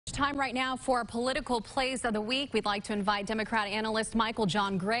Time right now for our political plays of the week. We'd like to invite Democrat analyst Michael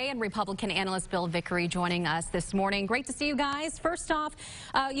John Gray and Republican analyst Bill Vickery joining us this morning. Great to see you guys. First off,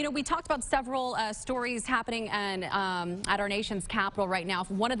 we talked about several stories happening at our nation's capital right now.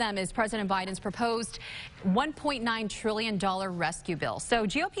 One of them is President Biden's proposed $1.9 trillion rescue bill. So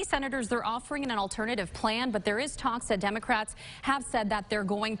GOP senators, they're offering an alternative plan, but there is talks that Democrats have said that they're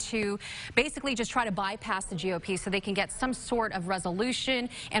going to basically just try to bypass the GOP so they can get some sort of resolution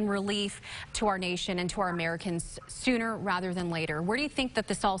and relief to our nation and to our Americans sooner rather than later. Where do you think that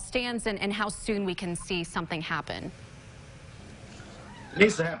this all stands and how soon we can see something happen? It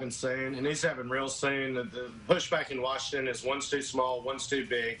needs to happen soon. It needs to happen real soon. The pushback in Washington is one's too small, one's too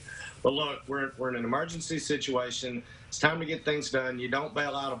big. But look, we're in an emergency situation. It's time to get things done. You don't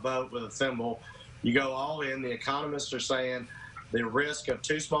bail out a boat with a thimble. You go all in. The economists are saying the risk of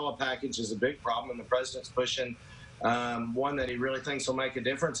too small a package is a big problem, and the president's pushing one that he really thinks will make a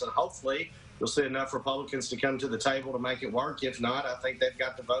difference. And hopefully you'll see enough Republicans to come to the table to make it work. If not, I think they've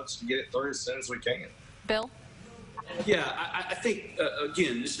got the votes to get it through as soon as we can. Bill? Yeah, I think,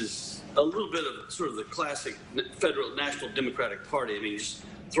 again, this is a little bit of sort of the classic federal National Democratic Party. I mean, just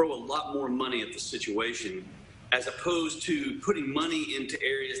throw a lot more money at the situation as opposed to putting money into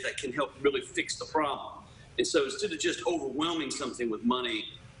areas that can help really fix the problem. And so instead of just overwhelming something with money,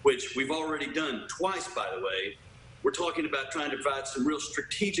 which we've already done twice, by the way, we're talking about trying to provide some real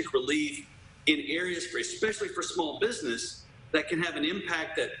strategic relief in areas, especially for small business, that can have an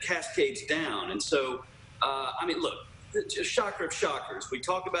impact that cascades down. And so, I mean, look, just shocker of shockers. We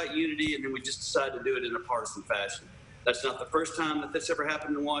talk about unity and then we just decide to do it in a partisan fashion. That's not the first time that that's ever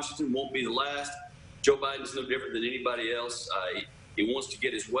happened in Washington, won't be the last. Joe Biden's no different than anybody else. He wants to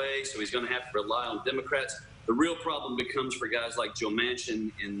get his way, so he's going to have to rely on Democrats. The real problem becomes for guys like Joe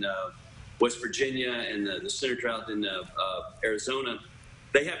Manchin in West Virginia and the senator out in Arizona.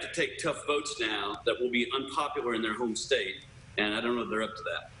 They have to take tough votes now that will be unpopular in their home state, and I don't know if they're up to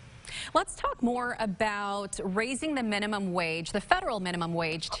that. Let's talk more about raising the minimum wage, the federal minimum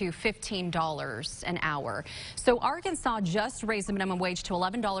wage, to $15 an hour. So Arkansas just raised the minimum wage to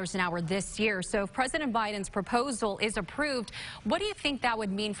 $11 an hour this year. So if President Biden's proposal is approved, what do you think that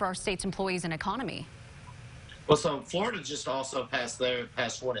would mean for our state's employees and economy? Well, so Florida just also passed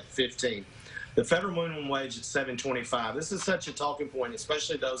one at 15. The federal minimum wage is $7.25. This is such a talking point,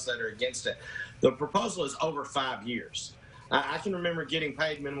 especially those that are against it. The proposal is over 5 years. I can remember getting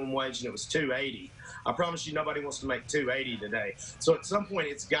paid minimum wage and it was $2.80. I promise you nobody wants to make $2.80 today. So at some point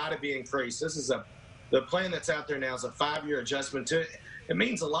it's got to be increased. The plan that's out there now is a 5-year adjustment to it. It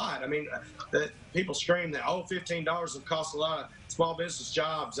means a lot. I mean, people scream that, oh, $15 will cost a lot of small business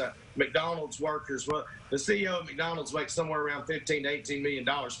jobs, McDonald's workers. Well, the CEO of McDonald's makes somewhere around $15 to $18 million,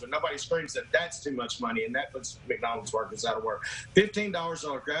 but nobody screams that that's too much money, and that puts McDonald's workers out of work. $15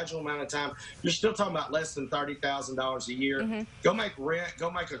 on a gradual amount of time, you're still talking about less than $30,000 a year. Mm-hmm. Go make rent, go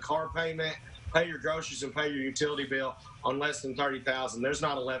make a car payment, pay your groceries and pay your utility bill on less than $30,000. There's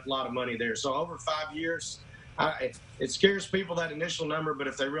not a lot of money there. So over 5 years, it scares people, that initial number, but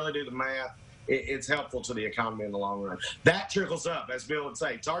if they really do the math, it's helpful to the economy in the long run. That trickles up, as Bill would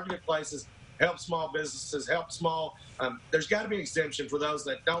say. Targeted places help small businesses, help small. There's got to be an exemption for those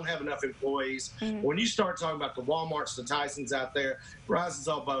that don't have enough employees. Mm-hmm. When you start talking about the Walmarts, the Tysons out there, rises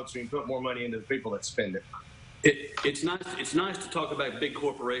all boats when you put more money into the people that spend it. It's nice to talk about big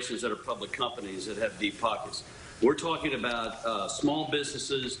corporations that are public companies that have deep pockets. We're talking about small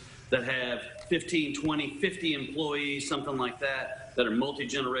businesses that have 15, 20, 50 employees, something like that are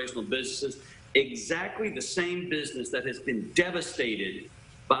multi-generational businesses. Exactly the same business that has been devastated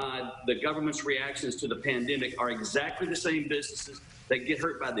by the government's reactions to the pandemic are exactly the same businesses that get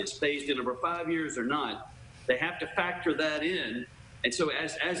hurt by this, phased in over 5 years or not. They have to factor that in. And so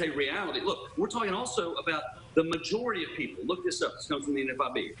as a reality, look, we're talking also about the majority of people. Look this up. This comes from the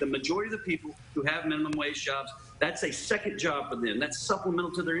NFIB. The majority of the people who have minimum wage jobs, that's a second job for them. That's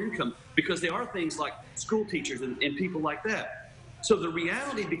supplemental to their income because there are things like school teachers and people like that. So the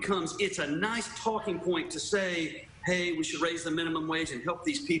reality becomes it's a nice talking point to say, hey, we should raise the minimum wage and help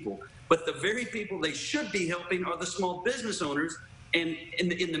these people. But the very people they should be helping are the small business owners. And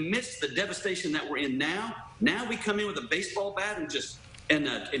in the midst of the devastation that we're in now we come in with a baseball bat and just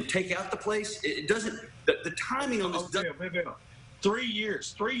and take out the place. It doesn't. The timing on this. 3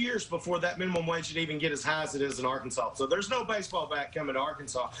 years before that minimum wage should even get as high as it is in Arkansas. So there's no baseball bat coming to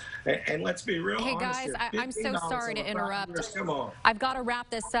Arkansas. And let's be real honest. Hey guys, I'm so sorry to interrupt. Come on. I've got to wrap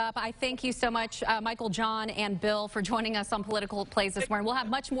this up. I thank you so much, Michael, John, and Bill, for joining us on Political Plays this morning. We'll have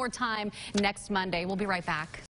much more time next Monday. We'll be right back.